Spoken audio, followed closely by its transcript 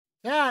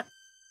Cat.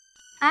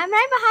 I'm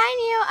right behind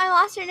you. I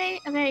lost your name.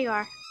 Oh, there you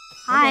are.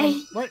 Hi.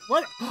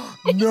 What?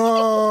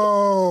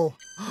 No.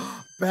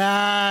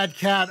 Bad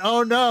cat.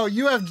 Oh no,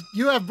 you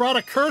have brought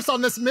a curse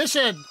on this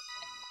mission.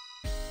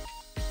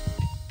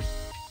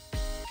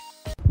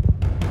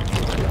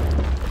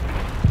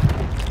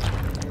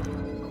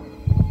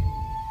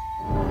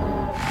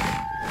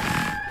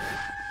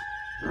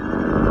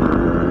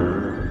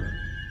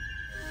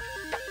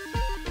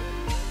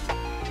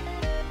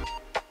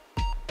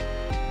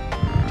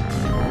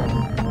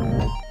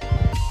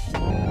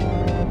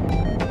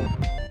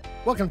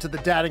 Welcome to the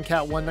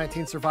DadandCat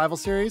 119 Survival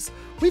Series.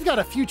 We've got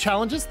a few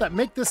challenges that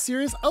make this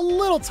series a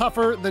little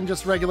tougher than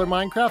just regular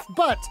Minecraft,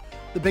 but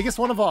the biggest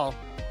one of all,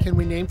 can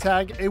we name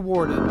tag a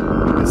Warden,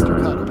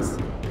 Mr. Cuddles?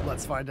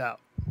 Let's find out.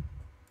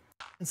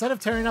 Instead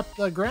of tearing up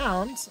the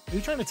ground, are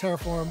you trying to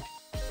terraform?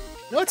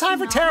 No time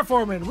for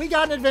terraforming. We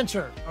got an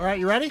adventure. All right,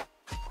 you ready?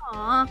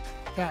 Aw.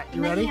 Cat,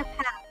 you ready?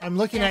 I'm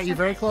looking at you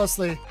very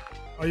closely.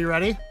 Are you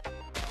ready?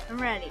 I'm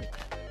ready.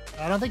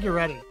 I don't think you're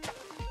ready.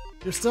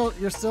 You're still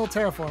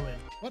terraforming.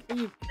 What are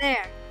you?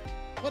 There.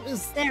 What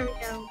is? There we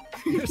go.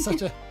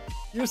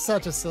 You're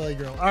such a silly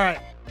girl. All right,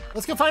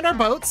 let's go find our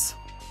boats.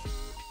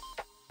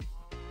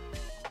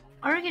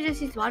 Or we could just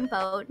use one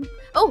boat.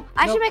 Oh,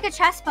 I should make a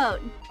chest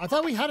boat. I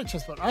thought we had a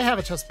chest boat. I have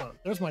a chest boat.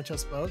 There's my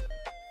chest boat.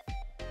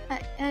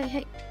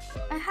 Hey,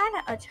 I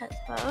had a chest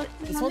boat.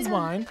 This one's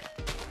mine.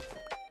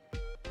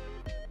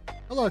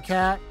 Hello,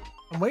 cat.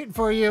 I'm waiting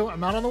for you.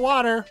 I'm out on the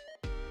water.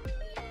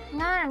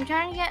 No, I'm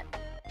trying to get.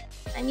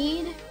 I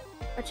need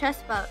a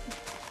chest boat.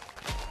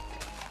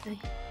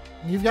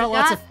 You've got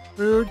lots of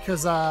food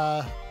because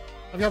I've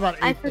got about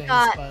 8 things.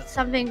 I forgot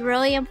something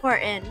really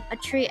important. A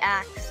tree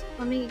axe.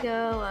 Let me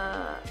go.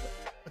 A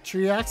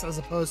tree axe as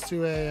opposed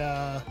to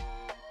a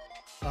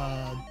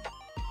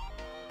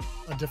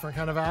different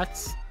kind of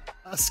axe.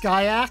 A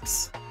sky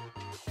axe.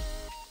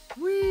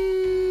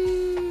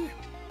 Whee!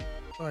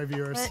 Sorry,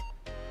 viewers.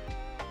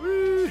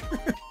 Whee!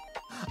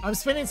 I'm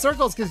spinning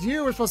circles because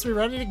you were supposed to be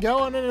ready to go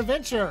on an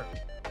adventure,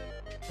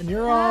 and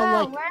you're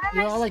all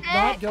like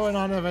not going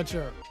on an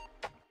adventure.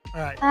 All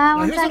right.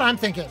 Now here's what I'm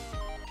thinking.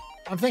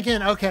 I'm thinking,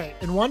 okay,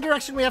 in one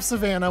direction we have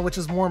savanna, which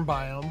is warm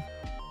biome.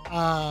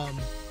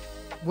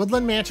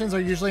 Woodland mansions are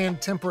usually in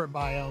temperate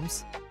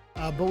biomes,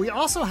 but we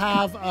also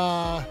have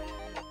a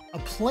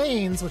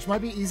plains, which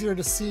might be easier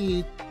to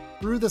see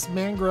through this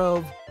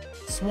mangrove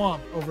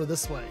swamp over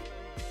this way.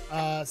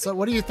 So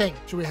what do you think?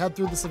 Should we head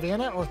through the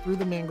savanna or through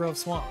the mangrove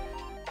swamp?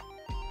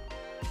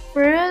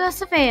 Through the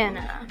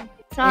savanna.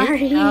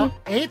 Sorry.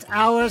 8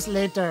 hours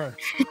later.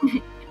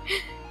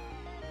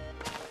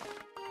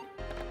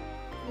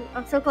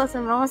 I'm so close.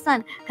 I'm almost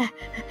done.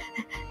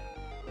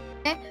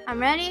 Okay, I'm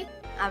ready.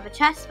 I have a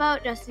chest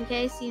boat just in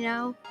case,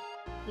 you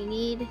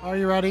need. Are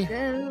you ready?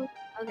 Go.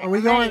 Okay, are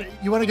we going?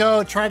 You want to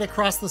go try to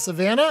cross the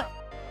savanna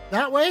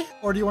that way,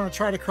 or do you want to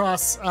try to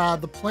cross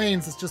the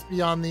plains that's just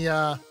beyond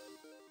the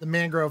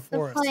mangrove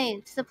forest?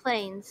 The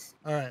plains.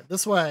 All right,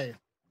 this way.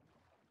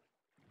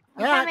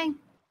 I'm coming.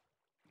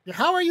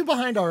 How are you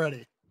behind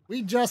already?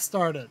 We just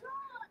started.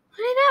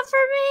 Wait up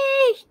for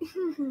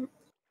me!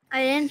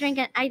 I didn't drink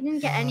it. I didn't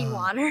get any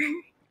water.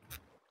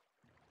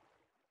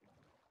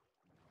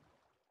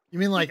 You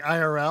mean like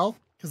IRL?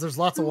 Because there's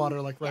lots of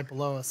water like right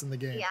below us in the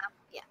game. Yeah.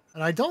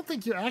 And I don't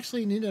think you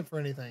actually need it for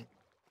anything.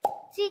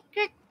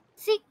 Secret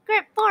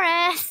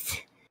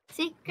forest.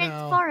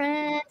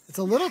 Forest. It's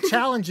a little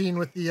challenging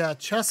with the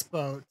chest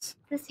boats.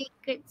 The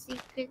secret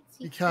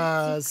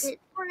because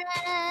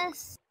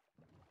forest.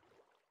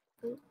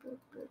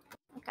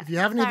 Okay, if you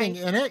have anything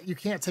in it, you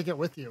can't take it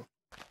with you.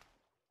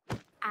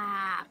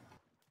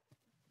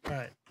 All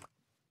right.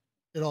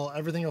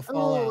 Everything will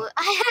fall out.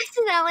 I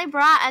accidentally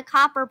brought a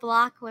copper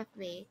block with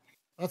me.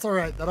 That's all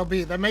right.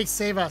 That may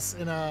save us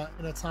in a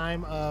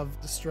time of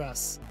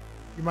distress.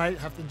 You might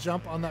have to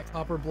jump on that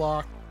copper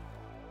block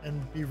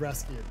and be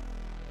rescued.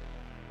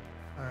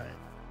 All right.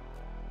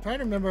 I'm trying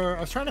to remember.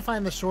 I was trying to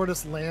find the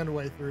shortest land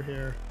way through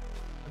here.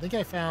 I think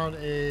I found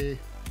a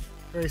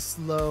very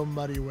slow,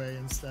 muddy way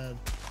instead.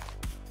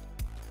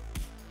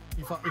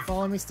 You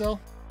following me still?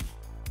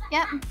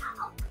 Yep.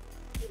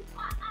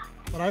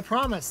 But I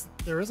promise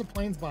there is a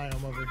plains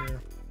biome over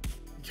here.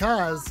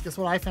 Because guess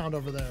what I found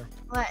over there?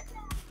 What?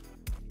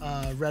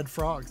 Red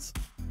frogs.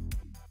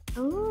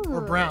 Ooh. Or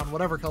brown,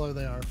 whatever color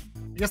they are.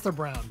 I guess they're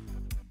brown.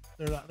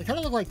 They kind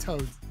of look like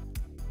toads.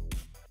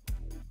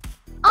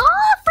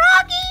 Oh,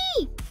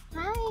 Froggy!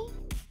 Hi.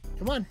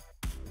 Come on.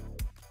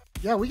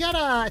 Yeah, we gotta.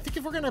 I think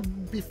if we're gonna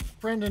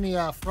befriend any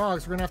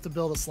frogs, we're gonna have to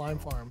build a slime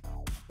farm.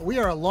 But we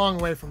are a long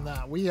way from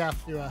that. We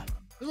have to.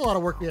 There's a lot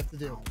of work we have to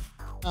do.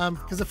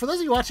 Because for those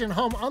of you watching at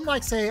home,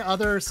 unlike say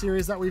other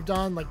series that we've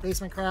done, like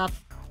BasementCraft,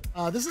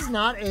 this is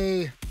not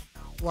a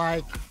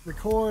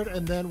record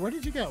and then where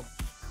did you go?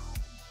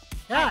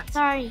 Cat.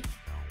 Sorry.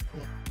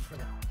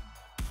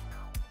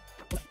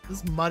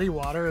 This muddy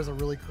water is a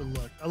really cool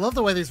look. I love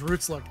the way these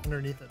roots look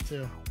underneath it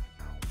too.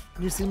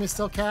 Can you see me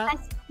still, Cat?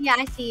 Yeah,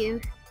 I see you.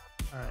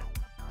 All right.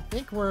 I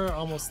think we're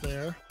almost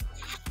there.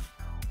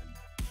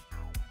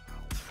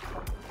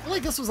 feel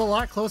like this was a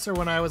lot closer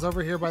when I was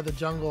over here by the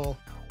jungle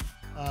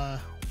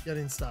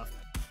getting stuff.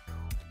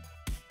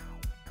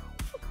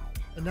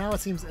 But now it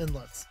seems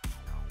endless.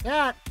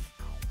 Cat!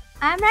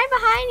 I'm right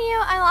behind you.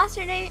 I lost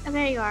your name. Oh,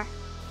 there you are.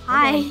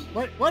 Hi.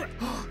 What?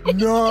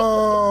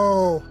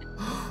 No!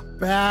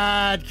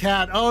 Bad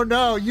cat. Oh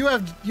no, you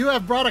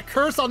have brought a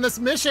curse on this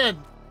mission.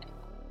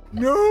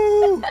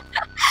 No!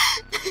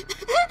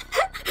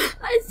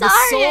 I'm sorry. The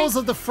souls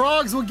of the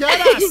frogs will get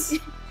us.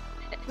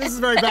 This is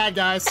very bad,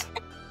 guys.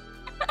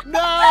 No!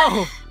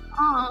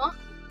 Aw.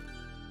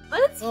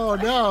 Oh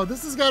no,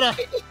 this is gonna...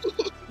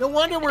 No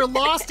wonder we're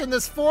lost in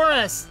this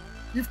forest.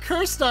 You've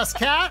cursed us,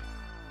 cat.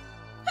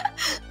 I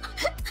don't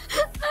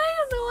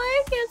know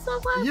why I can't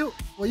stop laughing.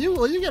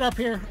 Will you get up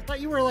here? I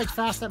thought you were like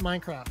fast at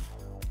Minecraft.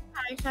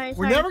 Sorry.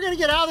 We're never gonna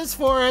get out of this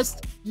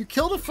forest. You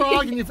killed a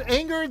frog and you've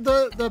angered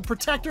the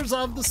protectors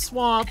of the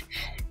swamp.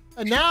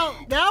 And now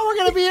we're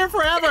gonna be here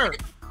forever.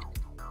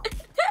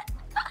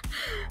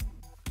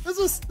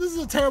 This is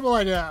a terrible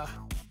idea.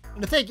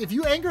 And to think, if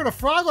you angered a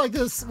frog like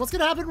this, what's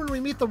gonna happen when we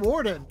meet the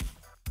Warden?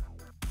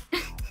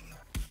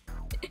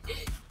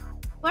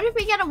 What if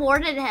we get a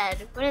Warden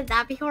head? Wouldn't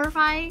that be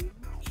horrifying?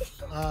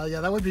 Yeah,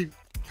 that would be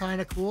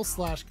kind of cool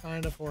 /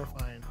 kind of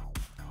horrifying.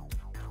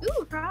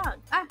 Ooh, frog.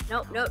 Ah,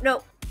 no.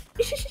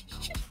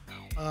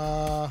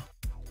 I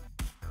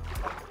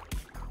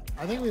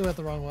think we went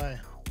the wrong way.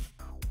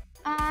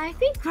 I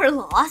think we're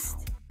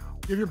lost. Do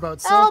you have your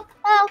boat still?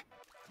 Help!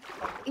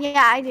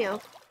 Yeah, I do.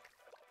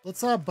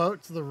 Let's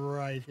boat to the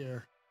right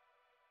here.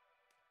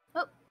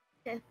 Oh,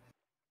 okay.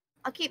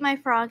 I'll keep my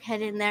frog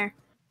head in there.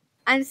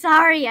 I'm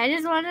sorry. I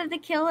just wanted to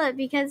kill it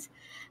because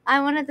I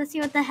wanted to see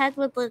what the head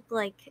would look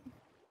like.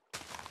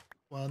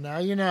 Well, now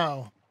you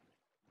know.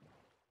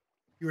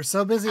 You were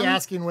so busy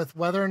asking with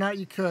whether or not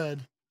you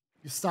could,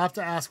 you stopped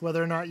to ask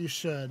whether or not you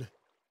should.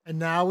 And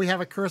now we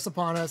have a curse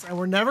upon us, and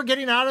we're never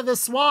getting out of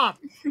this swamp.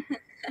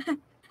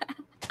 I'm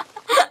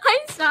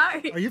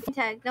sorry. Are you?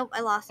 Tag. Nope, I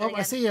lost it again.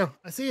 I see you.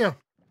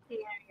 There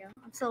you go.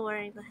 I'm still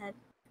wearing the head.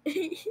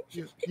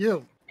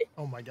 you.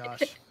 Oh my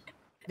gosh.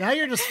 Now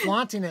you're just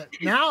flaunting it.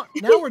 Now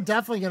we're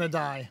definitely gonna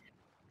die.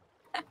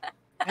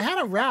 I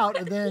had a route,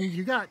 and then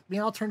you got me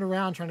all turned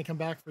around trying to come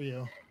back for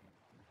you.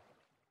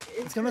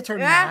 It's gonna turn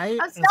night,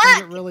 and it's gonna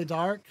get really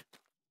dark.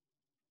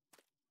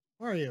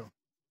 Where are you?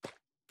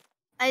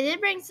 I did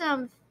bring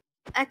some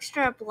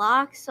extra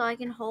blocks so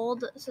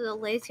the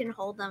Allays can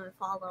hold them and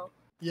follow.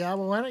 Yeah,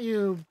 well, why don't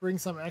you bring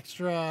some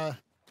extra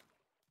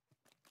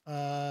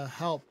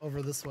help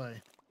over this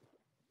way?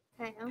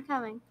 Okay, I'm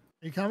coming.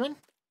 Are you coming?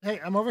 Hey,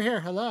 I'm over here.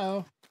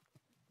 Hello.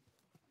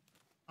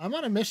 I'm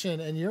on a mission,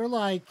 and you're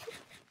like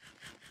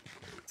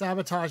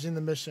sabotaging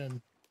the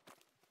mission.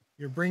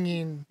 You're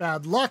bringing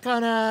bad luck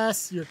on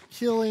us. You're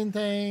killing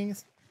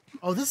things.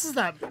 Oh, this is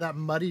that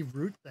muddy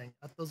root thing.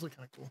 Those look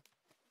kind of cool.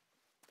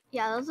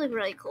 Yeah, those look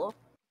really cool.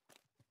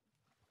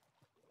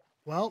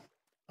 Well,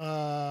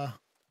 we're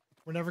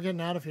never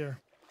getting out of here.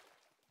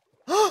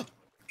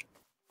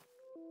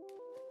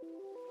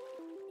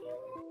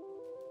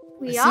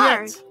 We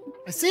are.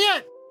 I see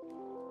it.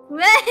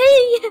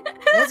 Hey!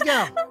 Let's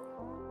go.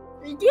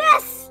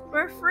 Yes,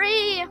 we're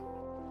free.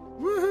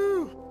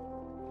 Woohoo!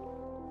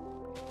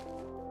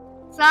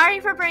 Sorry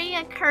for bringing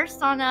a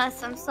curse on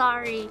us. I'm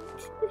sorry.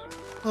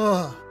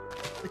 Oh,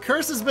 the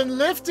curse has been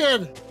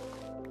lifted.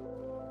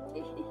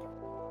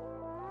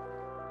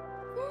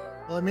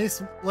 Well, at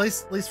least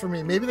for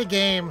me. Maybe the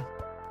game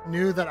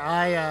knew that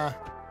I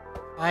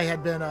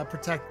had been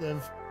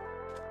protective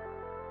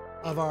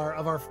of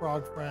our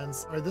frog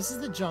friends. All right, this is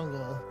the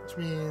jungle, which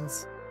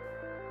means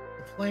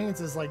the plains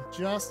is like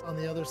just on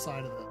the other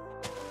side of it.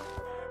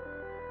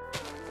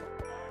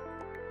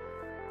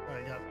 All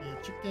right, got me a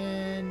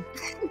chicken.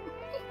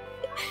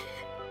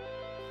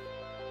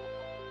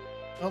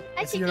 Oh,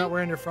 I see you're not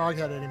wearing your frog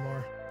head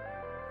anymore.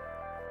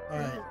 All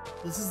right,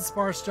 this is the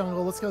sparse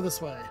jungle. Let's go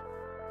this way.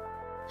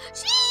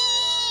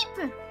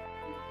 Sheep!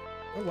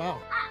 Oh, wow.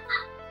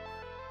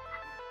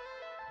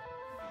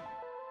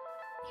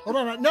 Hold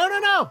on.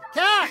 No!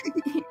 Cat!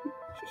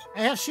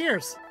 I have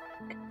shears.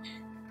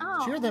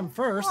 Oh. Shear them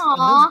first,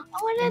 Aww.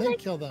 and then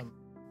kill them.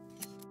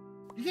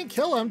 You can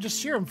kill them, just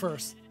shear them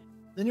first.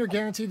 Then you're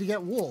guaranteed to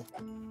get wool.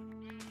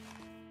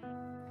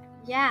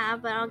 Yeah,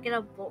 but I'll get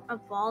a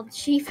bald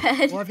sheep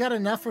head. Well, I've got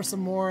enough for some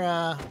more,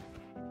 Come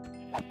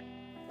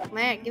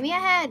here, give me a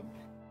head.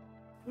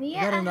 I've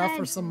got enough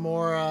for some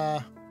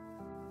more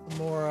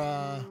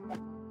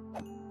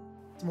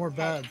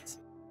beds.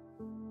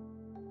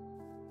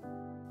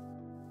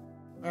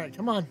 Alright,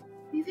 come on.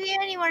 If you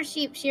have any more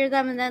sheep, shear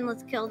them and then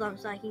let's kill them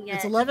so I can get...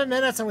 It's 11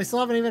 minutes and we still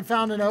haven't even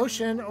found an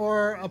ocean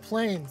or a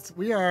plains.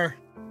 We're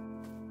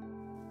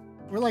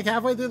like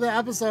halfway through the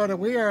episode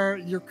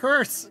and your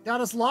curse got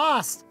us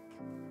lost.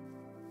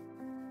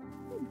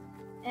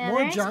 Yeah,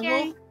 More jungle?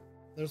 Scary.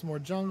 There's more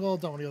jungle.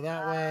 Don't want to go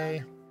that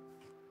way.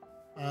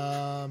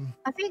 I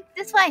think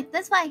this way.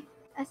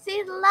 I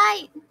see the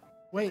light.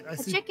 Wait, I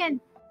see...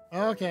 chicken.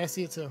 Oh, okay, I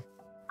see it too.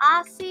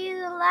 I see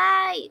the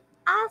light.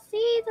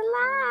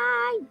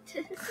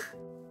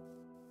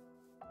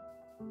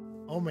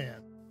 Oh,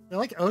 man. I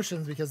like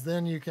oceans because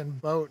then you can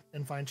boat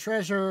and find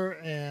treasure,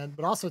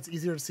 but also it's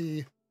easier to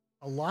see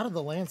a lot of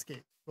the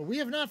landscape. But we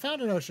have not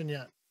found an ocean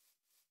yet.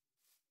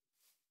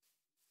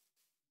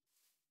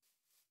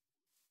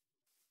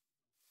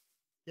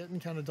 Getting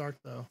kind of dark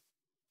though.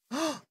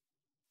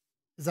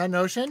 Is that an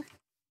ocean?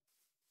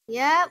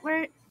 Yeah,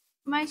 where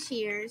my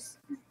shears.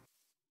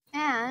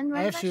 And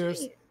I have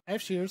shears. I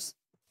have shears.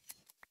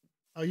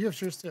 Oh, you have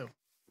shears too.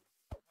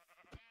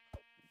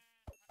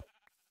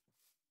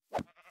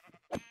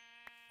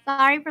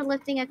 Sorry for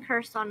lifting a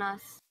curse on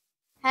us.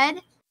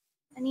 Head?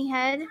 Any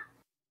head?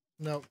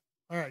 Nope.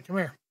 All right, come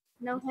here.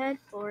 No head?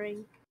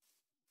 Boring.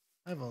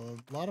 I have a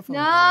lot of fun.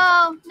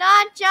 No,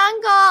 not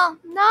jungle.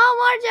 No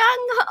more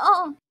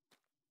jungle.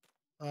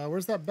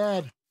 Where's that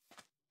bed?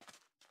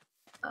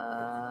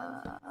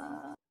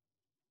 The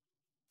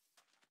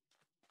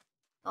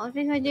only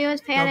thing I do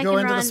is panic Go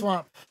and into run. the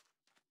swamp.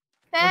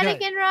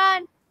 Panic and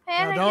run.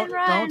 Panic and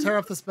run. Don't tear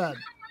up this bed.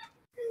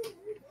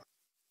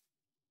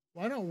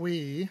 Why don't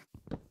we?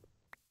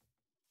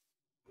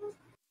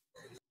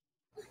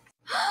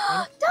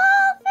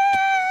 Dolphin!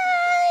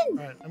 All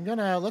right, I'm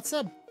gonna let's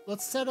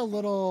set a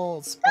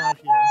little spot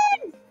here.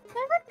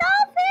 There's a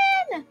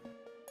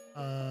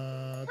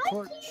dolphin!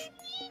 Torch.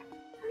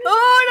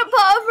 Oh,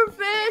 the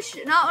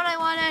pufferfish! Not what I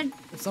wanted.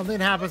 If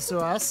something happens to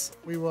us,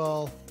 we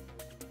will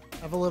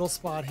have a little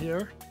spot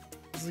here.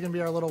 This is gonna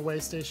be our little way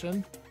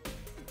station.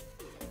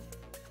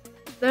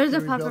 There's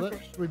a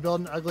pufferfish. Should we build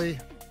an ugly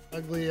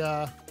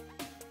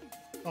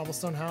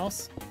cobblestone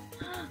house?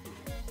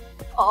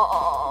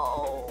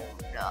 Oh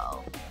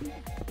no.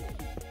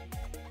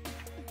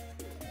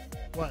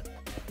 What?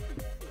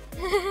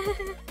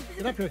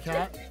 Get up here,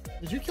 cat.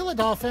 Did you kill a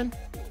dolphin?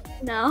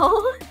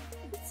 No.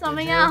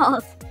 Something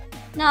else.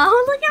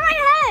 No, look at my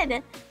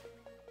head.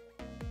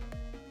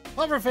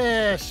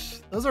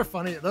 Pufferfish. Those are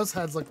funny. Those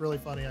heads look really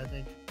funny, I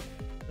think.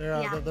 They're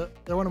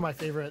one of my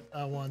favorite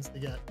ones to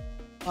get.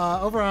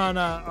 Over on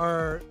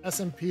our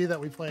SMP that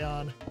we play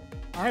on,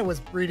 I was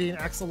breeding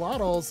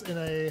axolotls in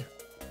a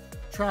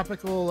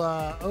tropical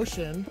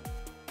ocean,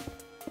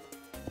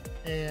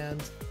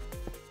 and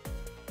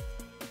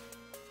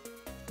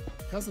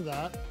because of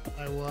that,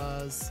 I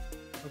was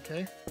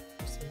okay.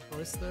 There's some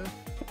choice there. Do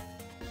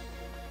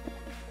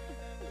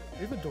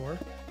you have a door?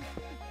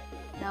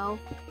 No.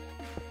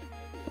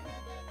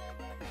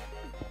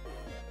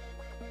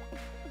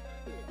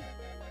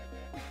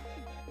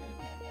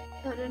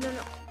 No.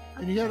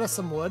 Can you get us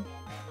some wood?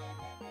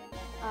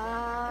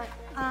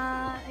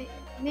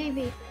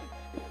 Maybe.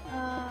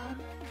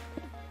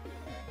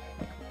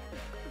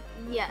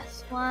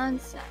 Yes, one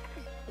sec.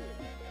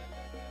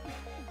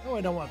 Oh,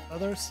 I don't want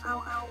feathers.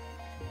 Ow.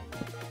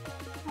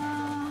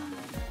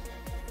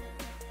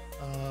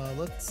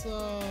 Let's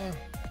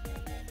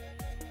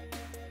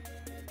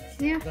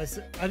Yeah. I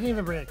didn't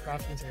even bring a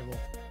crafting table.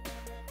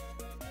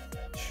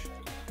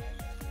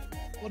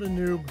 What a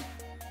noob.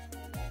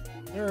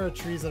 There are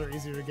trees that are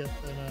easier to get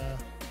than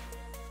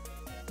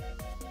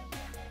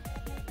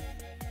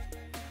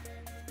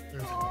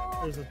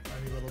there's a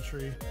tiny little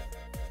tree.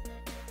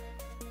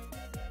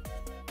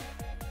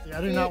 Yeah,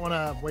 I do not want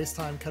to waste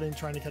time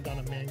trying to cut down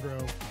a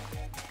mangrove.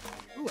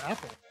 Ooh,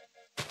 apple.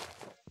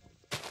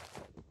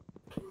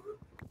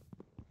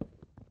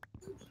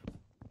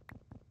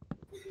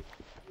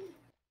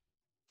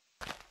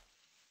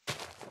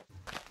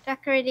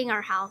 Decorating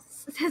our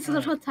house. This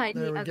little tiny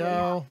there we ugly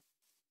go.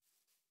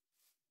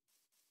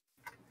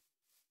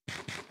 house.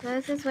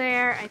 This is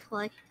where I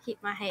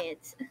keep my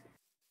heads.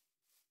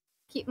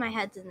 Keep my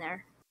heads in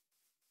there.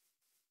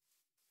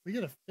 We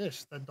get a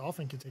fish. That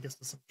dolphin can take us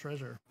to some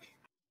treasure.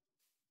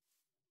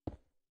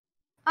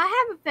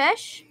 I have a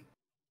fish.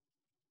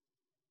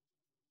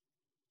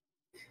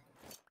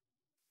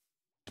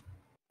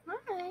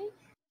 Hi.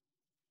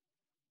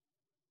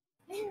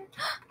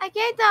 I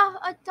gave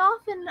a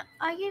dolphin.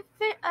 I gave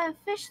a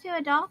fish to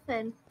a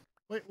dolphin.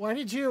 Wait, why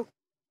did you?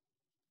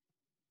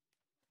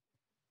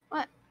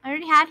 What? I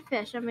already had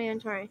fish on my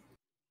inventory.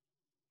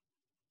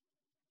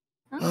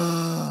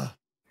 Huh?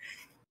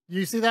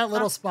 You see that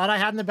little spot I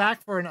had in the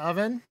back for an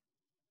oven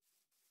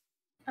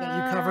that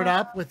you covered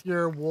up with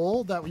your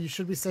wool? That you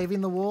should be saving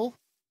the wool.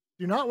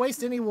 Do not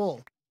waste any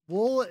wool.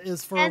 Wool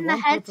is for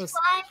one purpose.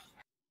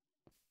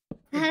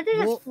 The head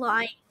is just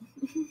flying.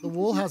 The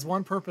wool has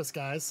one purpose,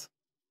 guys.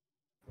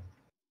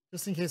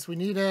 Just in case we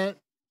need it,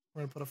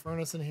 we're gonna put a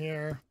furnace in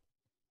here.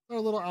 Or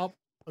a little out.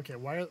 Okay,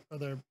 why are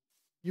there?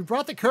 You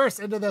brought the curse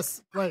into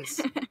this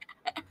place.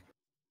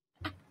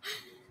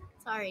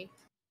 Sorry.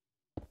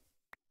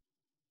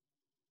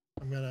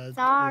 I'm gonna.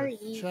 Sorry.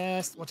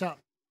 Chest. Watch out.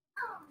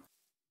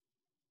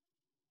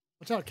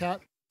 Watch out, cat.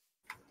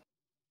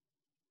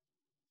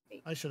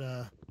 I should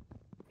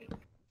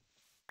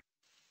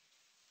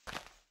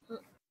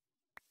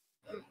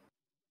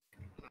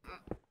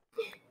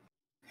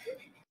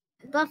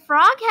The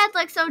frog head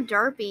looks so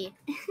derpy.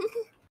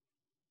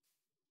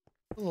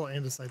 a little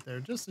andesite there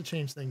just to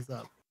change things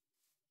up.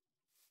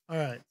 All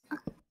right.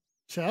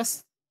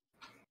 Chest.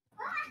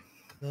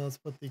 Now let's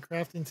put the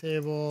crafting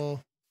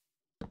table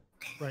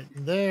right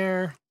in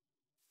there.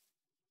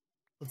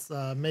 Let's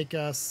make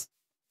us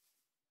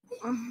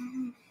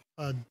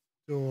a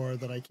door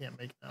that I can't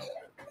make now.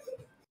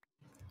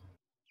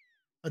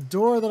 A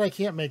door that I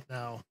can't make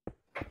now.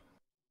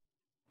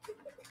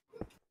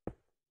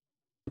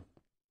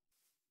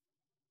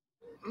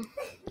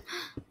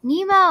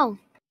 Nemo!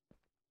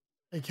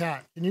 Hey,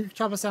 Cat, can you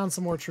chop us down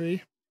some more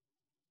tree?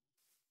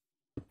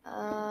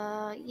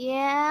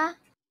 Yeah.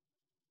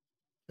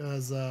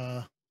 Because,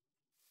 I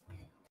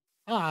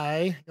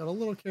got a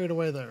little carried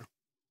away there.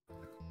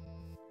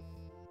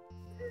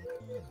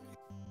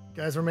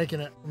 Guys, we're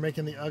making it. We're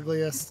making the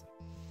ugliest.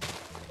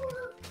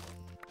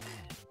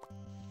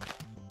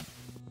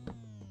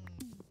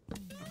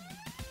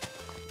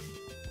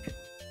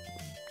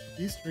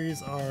 These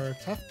trees are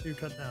tough to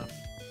cut down.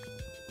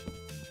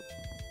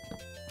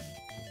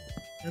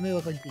 And they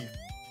look like beef.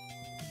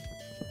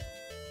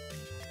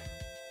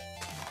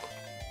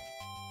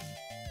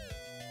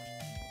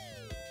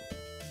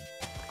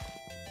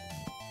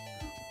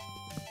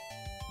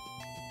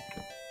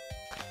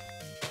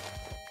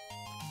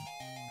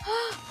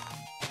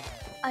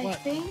 I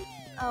think.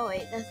 Oh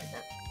wait, I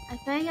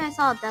think I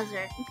saw a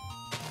desert.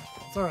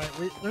 It's all right.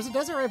 There's a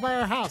desert right by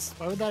our house.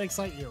 Why would that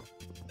excite you?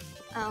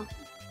 Oh.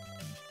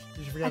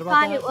 Did you forget about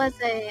I that? thought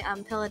it was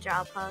a pillager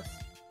outpost.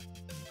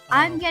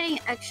 I'm getting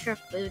extra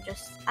food.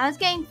 I was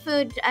getting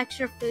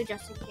extra food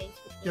just in case.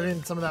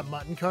 Getting some of that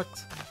mutton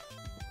cooked.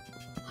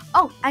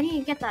 Oh, I need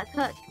to get that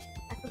cooked.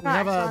 I forgot. We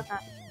have I saw a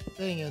that.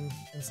 thing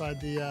inside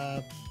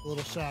the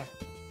little shack.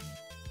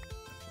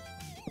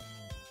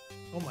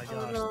 Oh my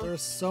gosh,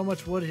 there's so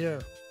much wood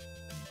here.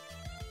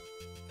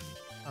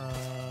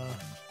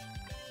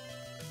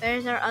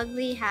 There's our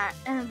ugly house.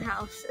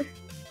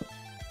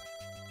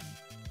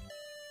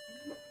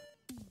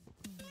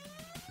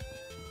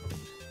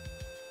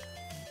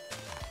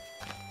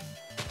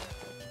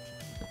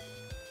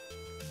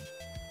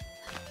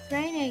 It's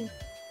raining.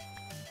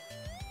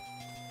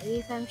 At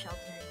least I'm sheltered.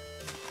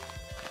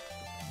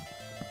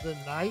 Is it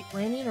night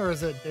raining or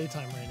is it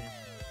daytime raining?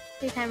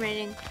 Daytime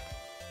raining.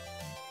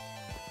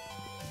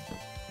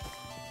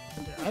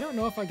 I don't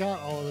know if I got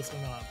all of this or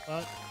not,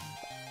 but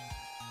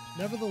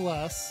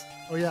nevertheless.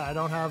 Oh yeah, I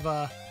don't have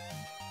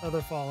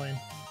feather falling.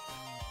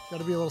 Got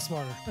to be a little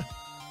smarter.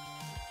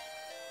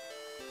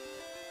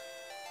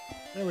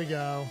 There we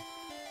go.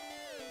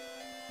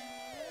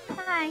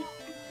 Hi.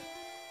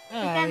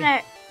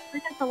 Hi.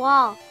 Look at the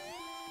wall.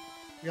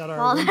 We got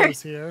our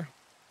windows here.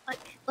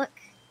 Look.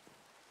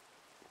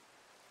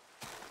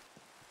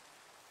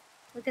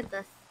 Look at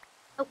this.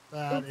 Oh,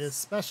 that is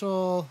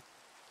special.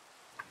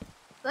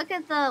 Look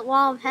at the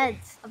wall of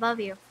heads above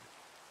you.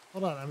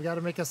 Hold on, I've got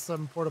to make us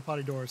some porta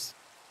potty doors.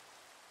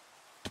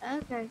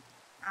 Okay.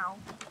 Ow.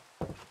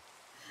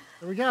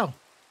 There we go.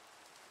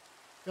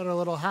 Got our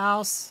little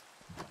house.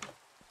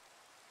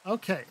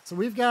 Okay, so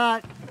we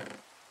got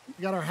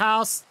our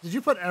house. Did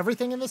you put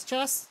everything in this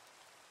chest?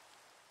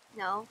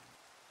 No.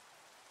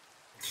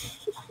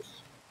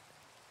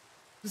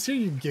 Just hear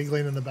you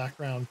giggling in the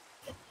background.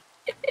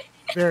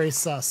 Very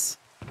sus.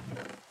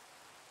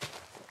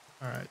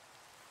 All right.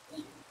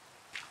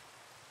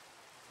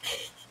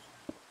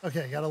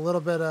 Okay, got a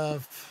little bit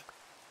of...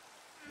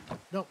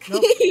 Nope.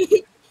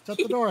 Shut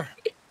the door.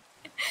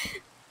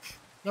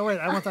 No, wait,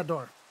 I want that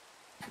door.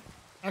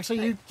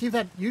 Actually,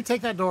 you take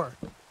that door.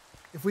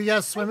 If we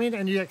go swimming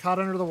and you get caught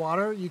under the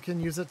water, you can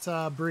use it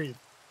to breathe.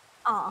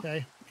 Oh.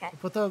 Okay. Okay.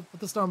 Put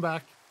the stone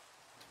back.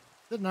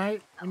 Good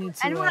night. We need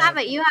to, I don't have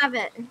it. You have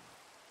it.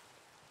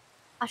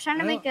 I was trying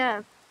to make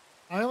a...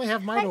 I only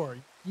have my door.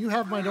 You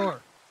have my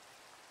door.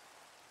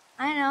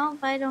 I know,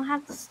 but I don't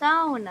have the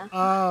stone.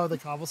 Oh, the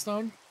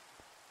cobblestone?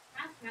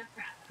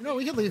 No,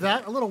 we could leave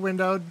that. A little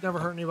window, never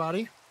hurt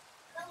anybody.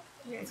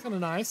 It's kind of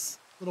nice.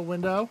 Little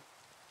window.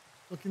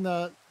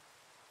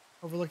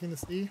 Overlooking the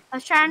sea. I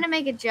was trying to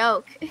make a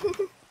joke.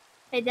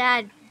 Hey,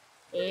 Dad.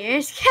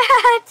 Here's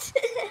Cat.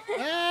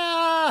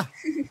 Ah!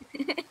 As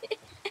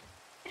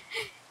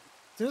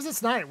soon as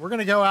it's night, we're going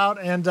to go out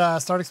and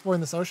start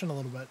exploring this ocean a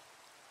little bit.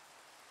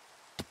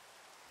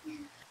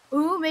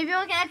 Ooh, maybe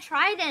we'll get a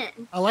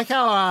trident. I like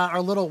how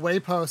our little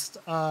waypost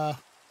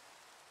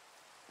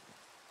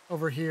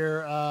over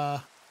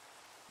here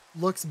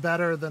looks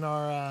better than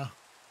our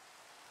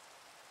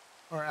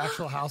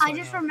actual house. I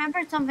just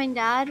remembered something,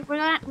 Dad.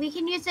 We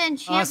can use the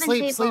enchantment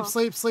sleep, table.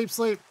 sleep.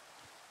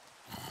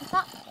 What's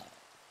up?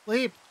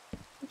 Sleep.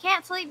 We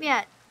can't sleep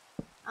yet.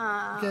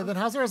 Okay, then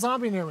how's there a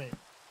zombie near me?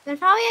 There's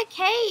probably a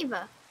cave.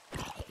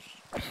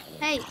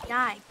 Hey,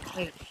 die.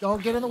 Hey,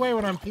 don't get in the way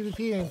when I'm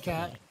PvPing,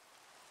 Cat.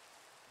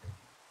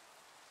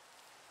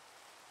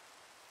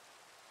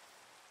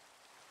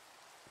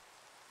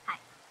 Hi.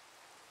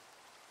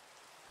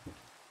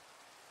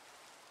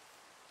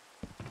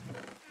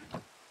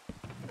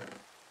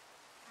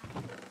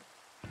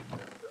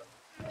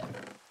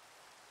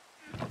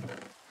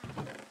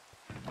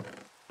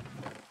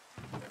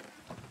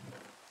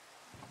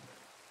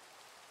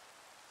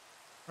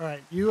 All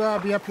right, you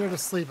be up here to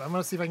sleep. I'm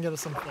gonna see if I can get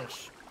us some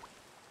fish.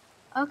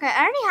 Okay,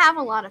 I already have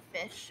a lot of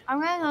fish. I'm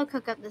gonna go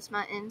cook up this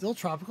mutton. Still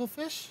tropical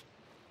fish?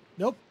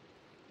 Nope.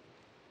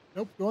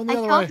 Nope, going the I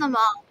other killed way. them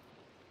all.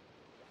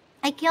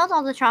 I killed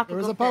all the tropical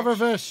There was a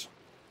pufferfish.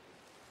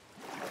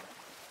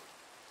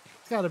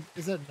 It's gotta.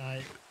 Is it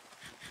night?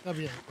 Gotta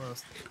be getting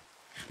close.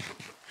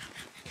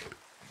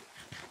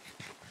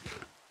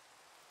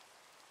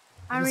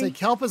 I was gonna say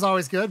kelp is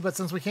always good, but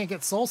since we can't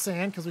get soul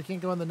sand because we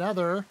can't go in the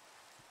Nether,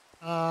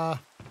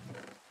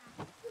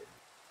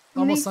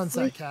 almost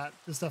sunset, cat.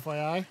 Just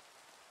FYI.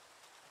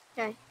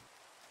 Okay.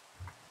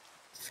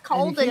 It's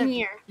cold in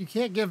here. You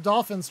can't give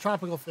dolphins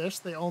tropical fish.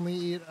 They only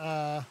eat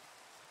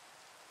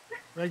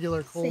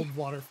regular cold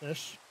water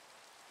fish.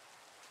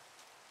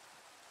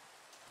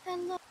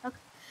 Okay.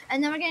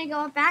 And then we're gonna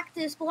go back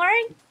to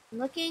exploring,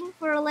 looking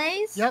for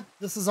Allays. Yep,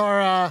 this is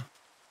our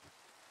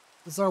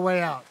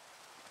way out.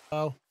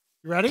 So,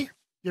 you ready?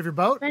 You have your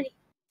boat? Ready.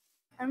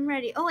 I'm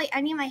ready. Oh wait,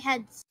 I need my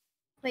heads.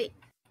 Wait.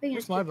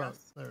 Where's my boat?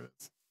 There it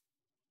is.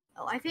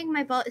 Oh, I think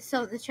my boat is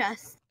still in the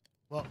chest.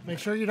 Well, make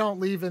sure you don't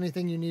leave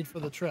anything you need for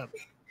the trip.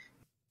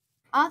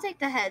 I'll take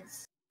the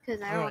heads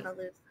because I don't want to lose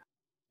them.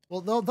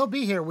 Well, they'll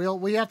be here.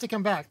 We have to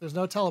come back. There's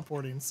no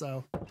teleporting,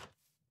 so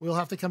we'll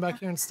have to come back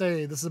here and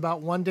stay. This is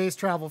about 1 day's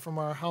travel from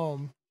our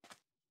home,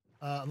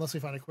 unless we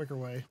find a quicker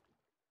way.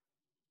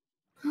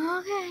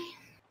 Okay.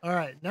 All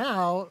right,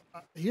 now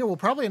here we'll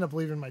probably end up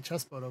leaving my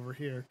chest boat over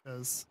here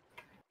because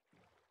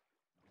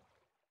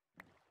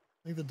I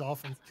think the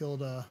dolphins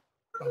killed a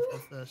tropical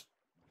fish.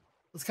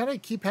 Let's kind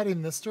of keep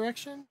heading this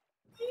direction.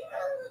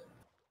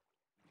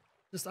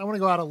 I want to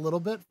go out a little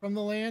bit from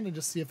the land and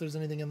just see if there's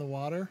anything in the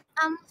water.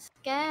 I'm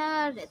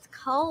scared. It's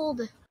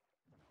cold.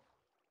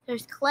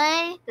 There's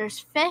clay. There's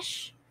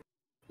fish.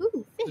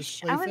 Ooh,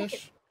 fish. There's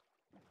fish.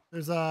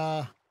 There's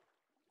a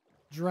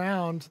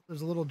drowned.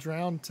 There's a little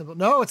drowned temple.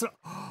 No, it's a.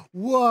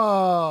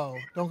 Whoa!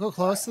 Don't go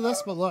close to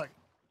this, but look.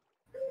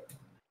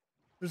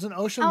 There's an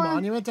ocean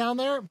monument down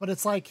there, but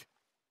it's like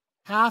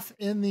half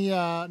in the.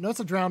 No, it's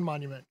a drowned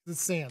monument.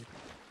 It's sand.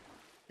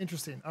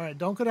 Interesting. All right,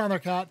 don't go down there,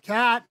 cat.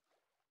 Cat,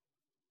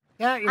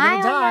 you're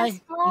gonna die.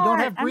 You don't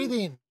have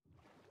breathing.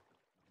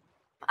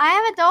 I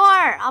have a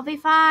door. I'll be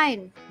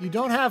fine. You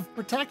don't have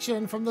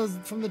protection from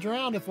the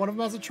drowned. If one of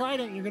them has a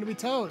trident, you're gonna be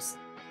toast.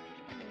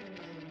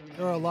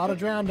 There are a lot of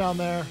drowned down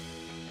there.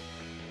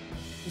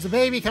 There's a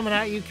baby coming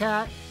at you,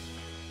 cat.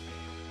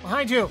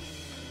 Behind you.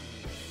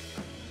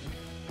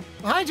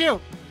 Behind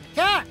you,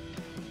 cat.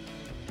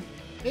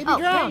 Baby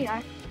drowned. There you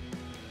are.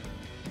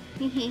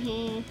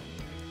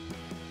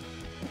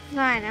 It's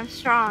fine. I'm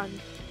strong.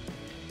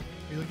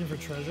 Are you looking for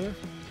treasure?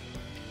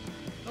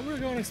 Oh, we're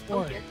going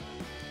exploring. Okay.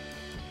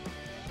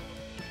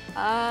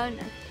 No.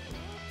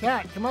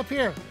 Cat, come up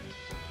here.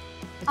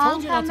 I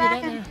told you not to go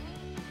down there.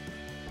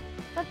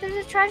 But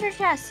there's a treasure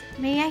chest.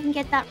 Maybe I can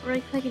get that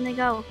really quick and then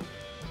go.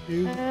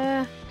 Dude.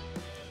 Can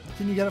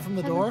you get it from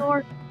the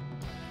door?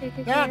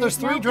 Okay, Yeah, there's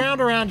 3 drowned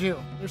around you.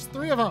 There's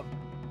 3 of them.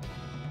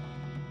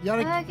 You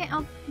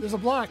gotta. There's a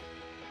block.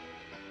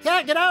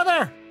 Cat, get out of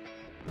there!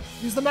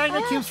 Use the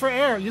magma cubes for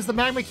air. Use the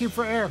magma cube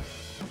for air.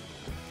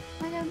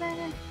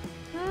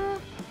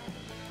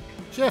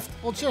 Shift.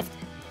 Hold shift.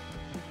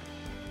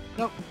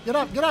 No, get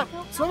up, get up.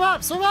 Swim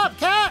up,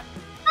 cat!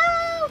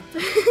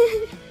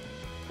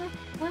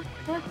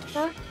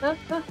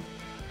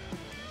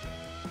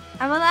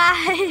 I'm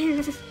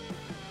alive.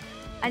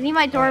 I need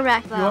my door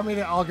back though. You want me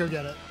to? I'll go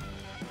get it.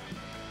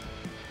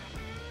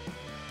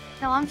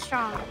 No, I'm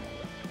strong.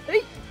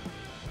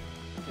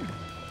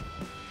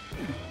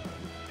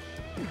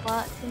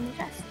 What's in the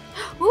chest?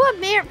 Ooh,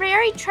 a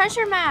buried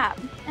treasure map.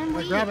 And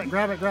grab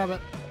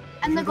it.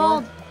 And the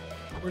gold.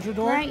 Where's your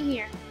door? Right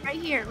here,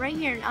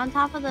 on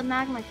top of the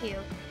magma cube.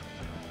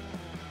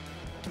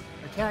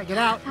 I can't get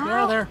out. Get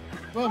out of there.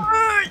 Boom.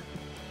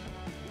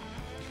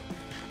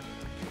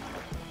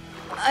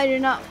 I do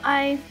not.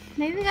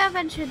 Maybe I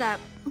ventured up.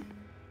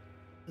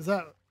 Is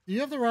that? Do you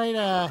have the right?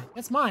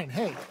 That's mine.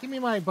 Hey, give me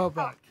my boat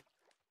back.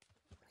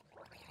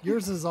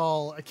 Yours is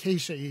all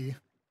acacia-y.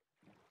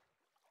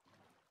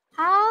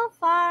 How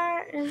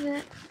far is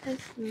it? This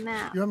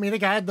map. You want me to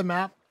guide the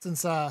map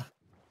since I'm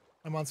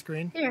on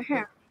screen? Here you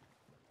go.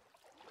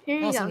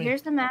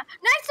 Here's the map.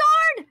 Nice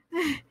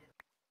sword!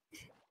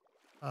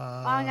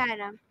 I'll guide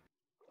him.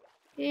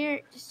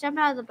 Here, just jump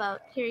out of the boat.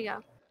 Here you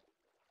go.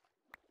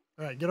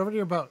 All right, get over to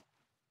your boat.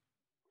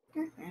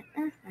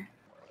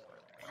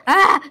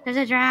 Ah! There's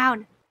a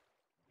drown.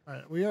 All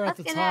right, we are at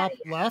the top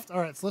left. All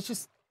right, so let's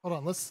just hold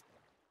on.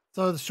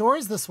 So the shore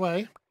is this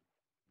way.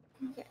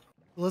 Okay.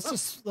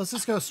 Let's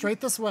just go straight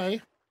this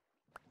way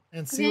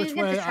and see which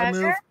way I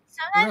move.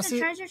 Sometimes the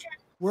treasure chest.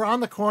 We're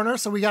on the corner,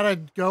 so we gotta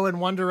go in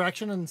one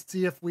direction and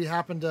see if we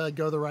happen to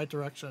go the right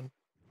direction.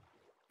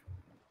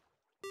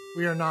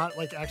 We are not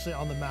like actually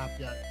on the map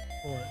yet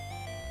for it.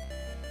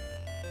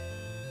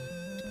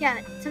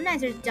 Yeah,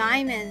 sometimes there's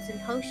diamonds and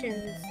potions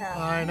and stuff.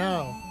 I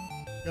know.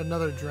 Got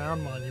another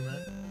drowned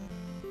monument.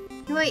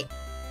 No wait,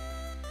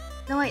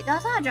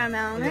 that's not a drowned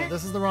monument. Okay,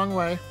 this is the wrong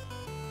way.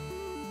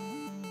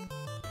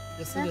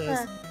 Yes, it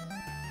is.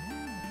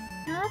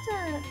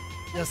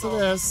 Yes, it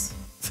is.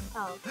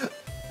 Oh. Okay.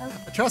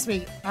 Trust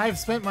me, I've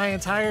spent my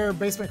entire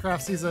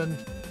BasementCraft season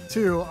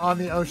 2 on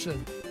the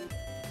ocean.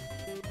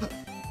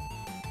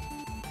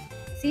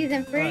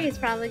 Season 3 Alright. is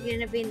probably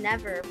gonna be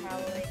Never,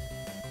 probably.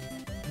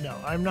 No,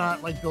 I'm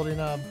not like building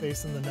a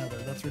base in the Nether.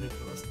 That's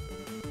ridiculous.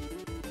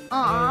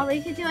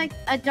 We could do like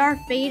a Darth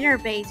Vader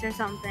base or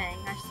something.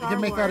 Or You Star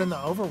can make Wars. that in the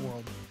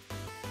overworld.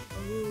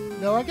 Ooh.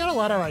 No, I got a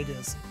lot of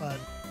ideas, but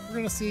we're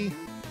gonna see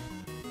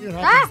what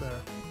happens there.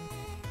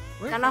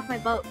 Where, Got off my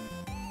boat.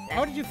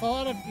 how did you fall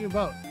out of your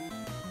boat?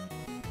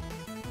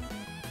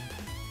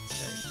 Okay.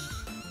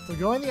 So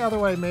going the other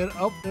way made.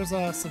 Oh, there's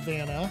a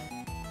savannah.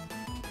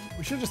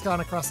 We should have just gone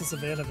across the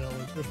savannah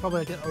village. There's probably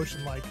like an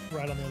ocean like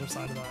right on the other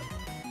side of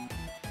that.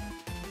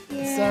 Yeah.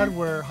 Instead,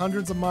 we're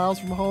hundreds of miles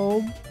from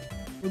home.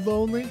 We're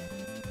lonely.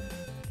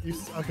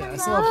 Okay, I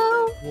still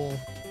Hello? have wool.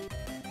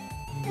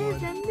 and wood.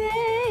 Isn't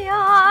they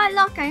all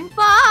looking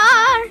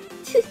for?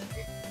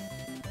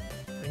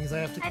 Things I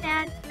have to. Hi,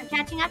 Dad. I'm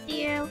catching up to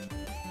you.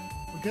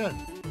 We're good.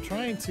 I'm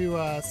trying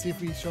to see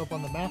if we show up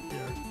on the map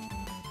here.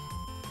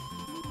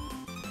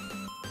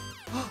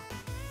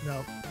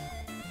 No.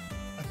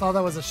 I thought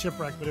that was a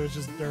shipwreck, but it was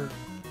just dirt.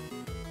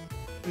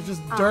 It was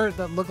just dirt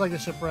that looked like a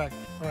shipwreck.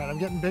 All right, I'm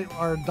getting big.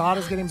 Our dot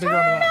is getting bigger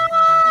on the map.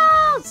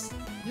 Turtles!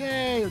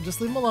 Yay!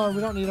 Just leave them alone.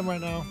 We don't need them right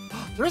now.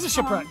 There is a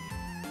shipwreck.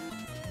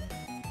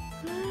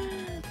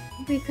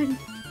 We couldn't.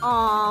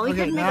 Oh, we Okay,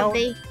 couldn't make now- a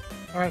base.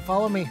 All right,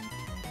 follow me.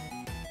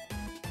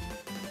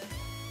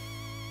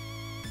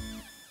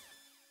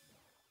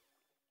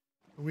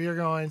 We are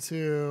going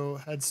to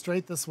head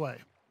straight this way.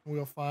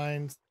 We'll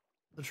find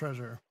the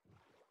treasure.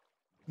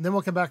 And then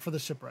we'll come back for the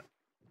shipwreck.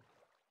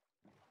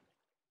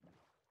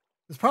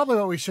 It's probably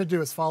what we should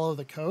do is follow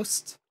the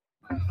coast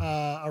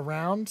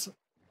around.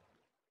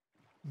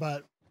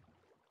 But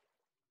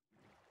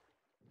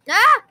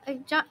Ah!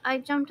 I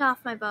jumped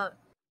off my boat.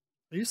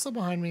 are you still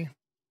behind me?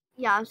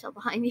 Yeah, I'm still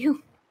behind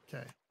you.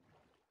 Okay.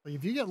 Well,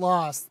 if you get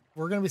lost,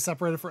 we're going to be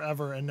separated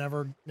forever and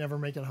never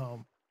make it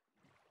home.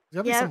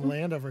 There's got to be Yep. some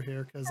land over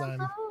here because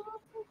I'm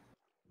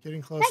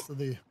getting close to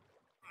the...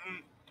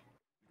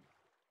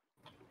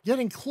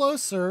 Getting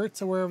closer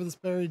to wherever this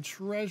buried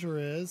treasure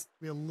is.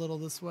 Be a little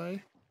this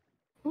way.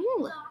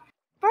 Ooh,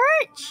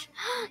 birch!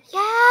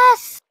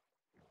 Yes!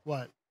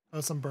 What?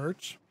 Oh, some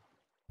birch?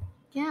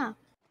 Yeah.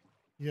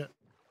 Yeah.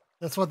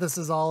 That's what this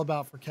is all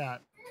about for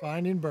Cat.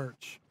 Finding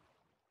birch.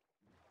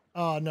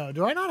 Oh, no.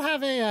 Do I not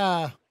have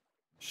a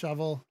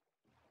shovel?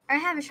 I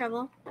have a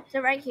shovel. So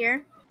right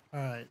here. All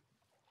right.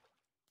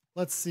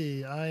 Let's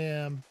see. I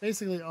am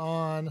basically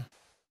on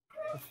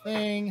the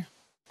thing.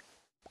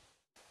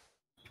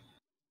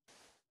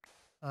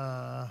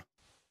 Can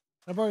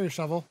I borrow your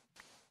shovel?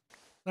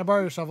 Can I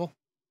borrow your shovel?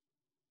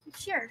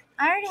 Sure.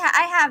 I already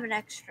I have an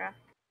extra.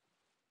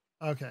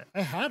 Okay.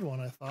 I had one,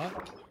 I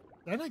thought.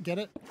 Did I not get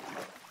it?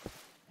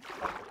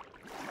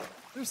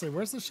 Seriously,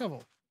 where's the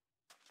shovel?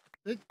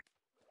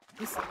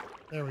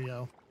 There we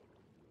go.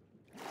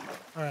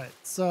 All right.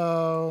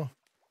 So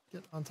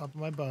get on top of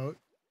my boat.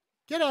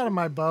 Get out of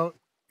my boat.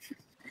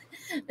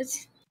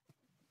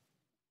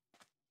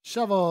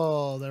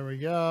 Shovel. There we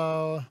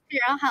go.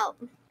 Here, I'll help.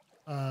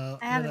 I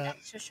I have an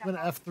extra I'm shovel.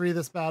 gonna F3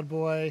 this bad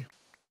boy.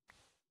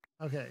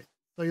 Okay,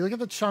 so you look at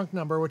the chunk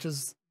number, which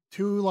is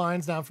 2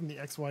 lines down from the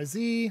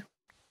XYZ.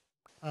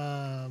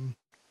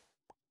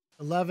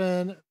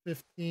 11,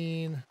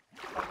 15,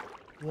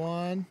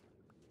 1.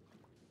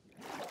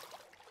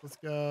 Let's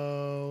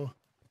go.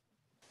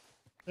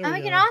 There And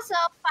we can go. also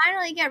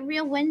finally get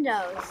real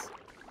windows.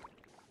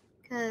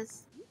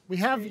 Because We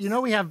have, you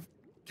know, we have.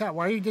 Cat,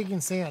 why are you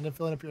digging sand and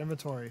filling up your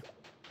inventory?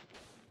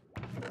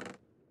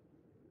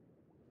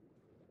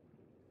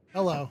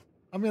 Hello.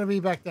 I'm gonna be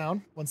back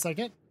down. 1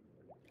 second.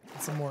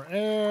 Get some more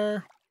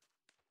air.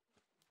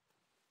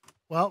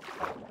 Well,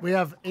 we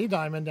have a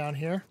diamond down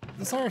here. Is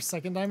this our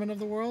second diamond of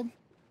the world?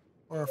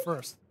 Or our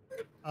first?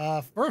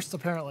 First,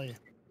 apparently.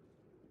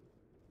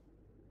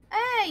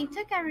 hey, you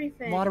took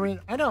everything. Moderate.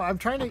 I know, I'm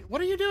trying to. What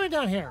are you doing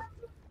down here?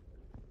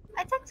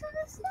 I took some of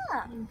the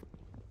stuff.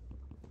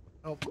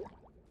 Oh.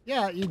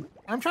 Yeah,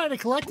 I'm trying to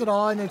collect it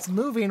all and it's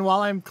moving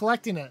while I'm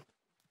collecting it.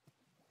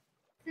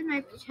 It's in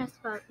my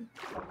chest boat.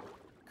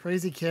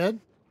 Crazy kid.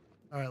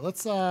 Alright,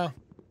 let's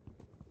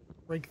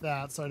break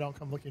that so I don't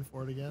come looking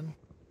for it again.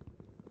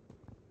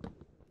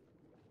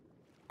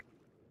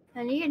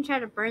 And you can try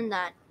to burn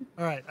that.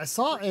 Alright, I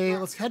saw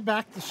let's head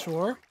back to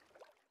shore.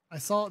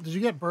 Did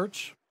you get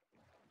birch?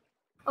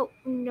 Oh,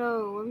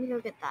 no. Let me go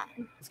get that.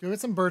 Let's go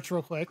get some birch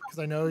real quick, because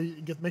I know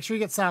make sure you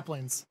get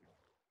saplings.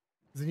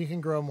 'Cause then you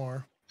can grow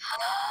more.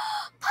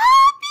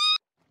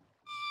 Puppy!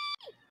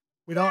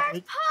 We don't,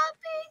 There's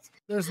puppies!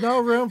 there's no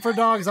room for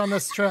dogs on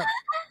this trip.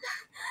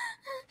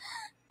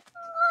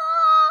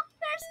 Oh,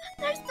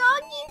 there's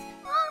doggies.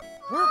 Oh,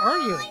 Where are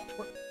you?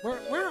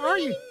 Where are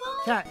you?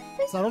 Cat,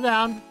 settle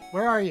down.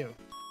 Where are you?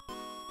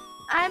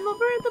 I'm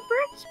over at the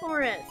birch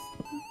forest.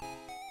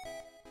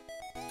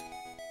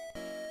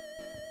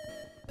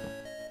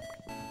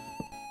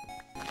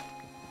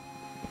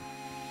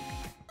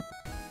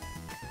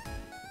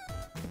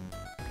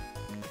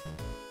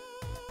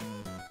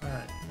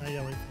 Alright, now you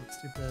gotta wait for the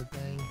stupid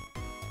thing.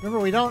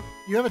 Remember,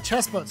 you have a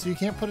chest boat, so you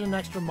can't put an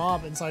extra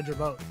mob inside your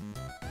boat.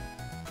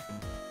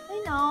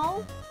 I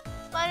know.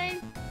 But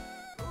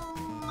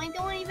I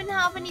don't even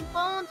have any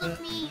bones with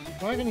me.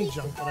 Do I have any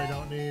junk that I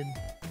don't need?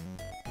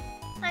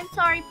 I'm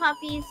sorry,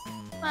 puppies,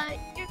 but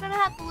you're gonna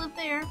have to live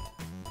there.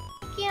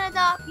 I can't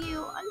adopt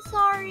you. I'm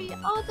sorry.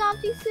 I'll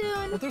adopt you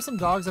soon. But there's some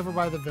dogs over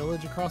by the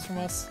village across from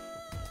us.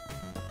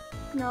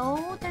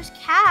 No, there's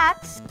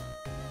cats.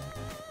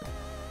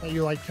 That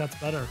you like cats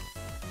better.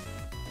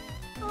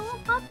 I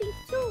want puppies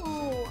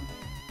too.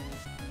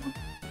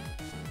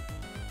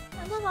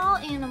 I love all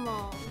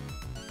animals.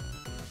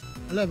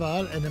 I love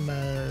all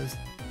animals.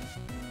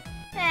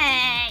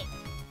 Hey!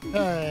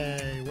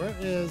 Hey, where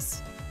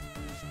is...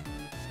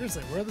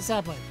 Seriously, where are the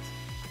saplings?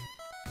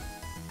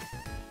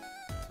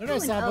 There are no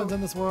saplings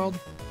in this world.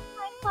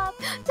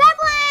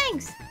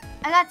 Saplings!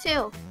 I got 2.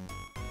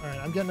 Alright,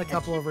 I'm getting a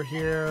couple over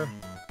here.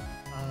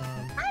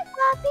 Hi,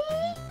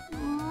 puppy!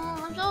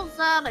 I'm so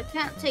sad I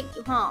can't take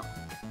you home.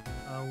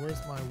 Where's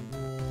my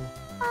wool?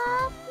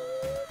 Puppy!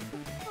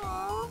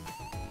 Aw.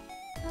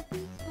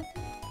 Puppy.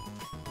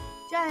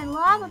 Giant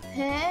lava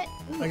pit.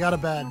 Ooh. I got a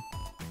bed.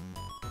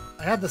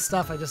 I had the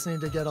stuff, I just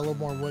need to get a little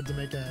more wood to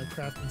make a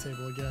crafting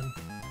table again.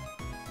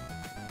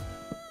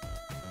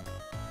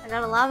 I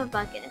got a lava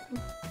bucket.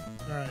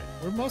 Alright,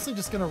 we're mostly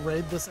just gonna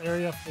raid this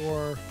area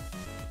for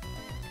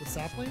the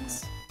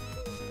saplings.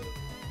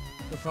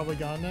 They're probably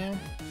gone now.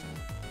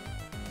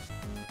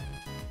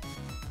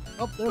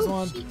 Oh, there's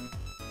one.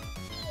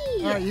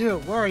 Alright, you,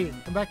 where are you?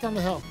 Come back down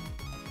the hill.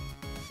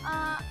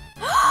 I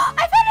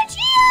found a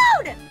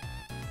geode!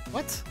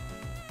 What?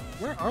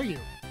 Where are you?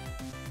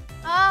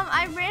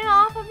 I ran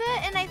off of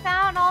it and I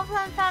found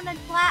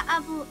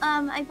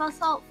a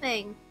basalt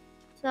thing.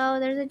 So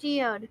there's a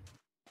geode.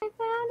 I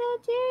found a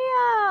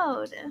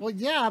geode. Well,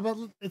 yeah, but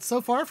it's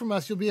so far from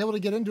us, you'll be able to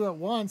get into it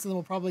once, and then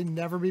we'll probably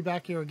never be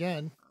back here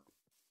again.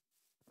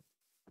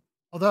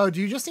 Although,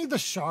 do you just need the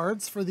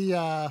shards for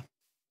the,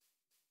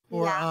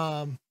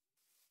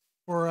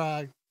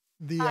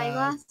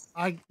 spyglass?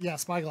 Yeah,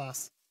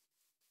 spyglass.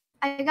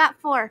 I got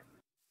 4.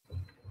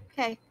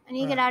 Okay, I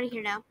need to get out of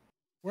here now.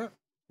 Where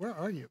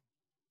are you?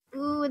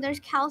 Ooh, there's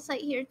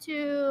calcite here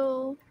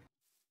too.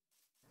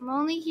 I'm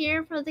only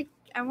here for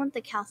I want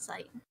the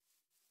calcite.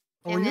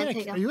 Oh, are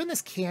you in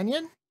this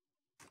canyon?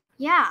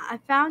 Yeah, I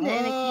found it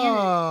in a canyon.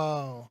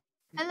 Oh.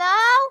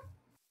 Hello?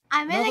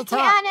 I'm in a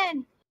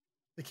cannon.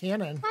 The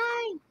cannon?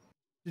 Hi.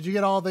 Did you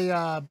get all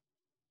the,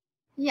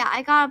 Yeah,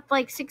 I got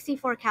like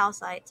 64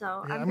 calcite,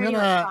 so yeah, I'm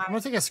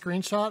gonna take a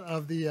screenshot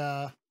of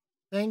the,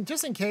 thing,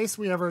 just in case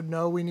we ever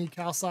know we need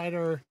calcite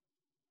or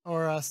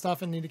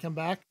stuff and need to come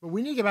back. But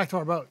we need to get back to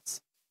our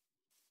boats.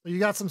 So you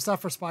got some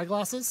stuff for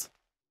spyglasses?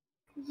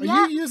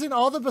 Yeah. Are you using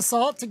all the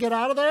basalt to get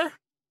out of there?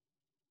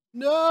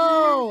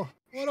 No!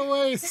 What a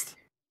waste.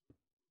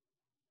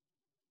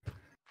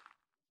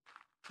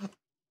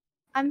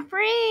 I'm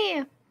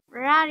free.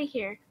 We're out of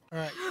here. All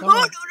right.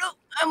 Oh, no.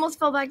 I almost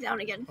fell back down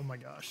again. Oh my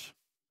gosh.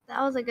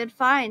 That was a good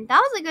find.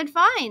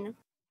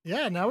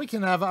 Yeah, now we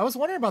can have, I was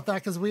wondering about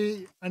that because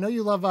I know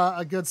you love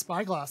a good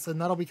spyglass and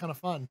that'll be kind of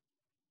fun.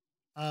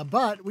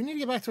 But we need to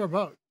get back to our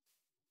boat.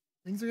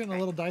 Things are getting a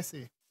little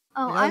dicey.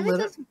 Oh,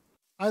 like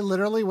I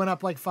literally went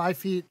up like 5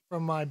 feet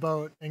from my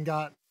boat and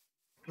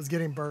was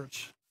getting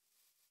birch.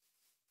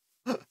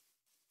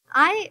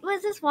 I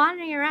was just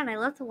wandering around. I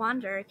love to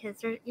wander because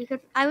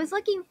I was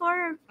looking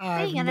for a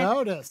thing. I've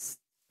noticed.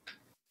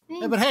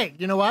 Yeah, but hey,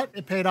 you know what?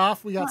 It paid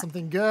off. We got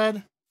something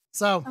good.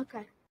 So,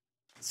 okay.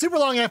 Super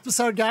long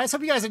episode, guys. Hope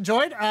you guys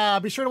enjoyed.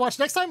 Be sure to watch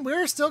next time.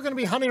 We're still going to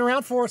be hunting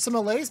around for some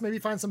Allays, maybe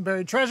find some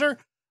buried treasure,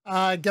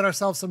 get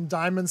ourselves some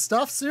diamond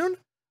stuff soon.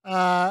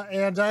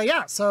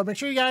 Yeah, so make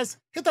sure you guys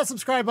hit that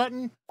subscribe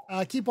button.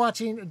 Keep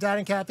watching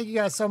DadandCat. Thank you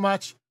guys so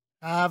much.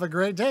 Have a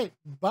great day.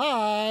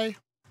 Bye.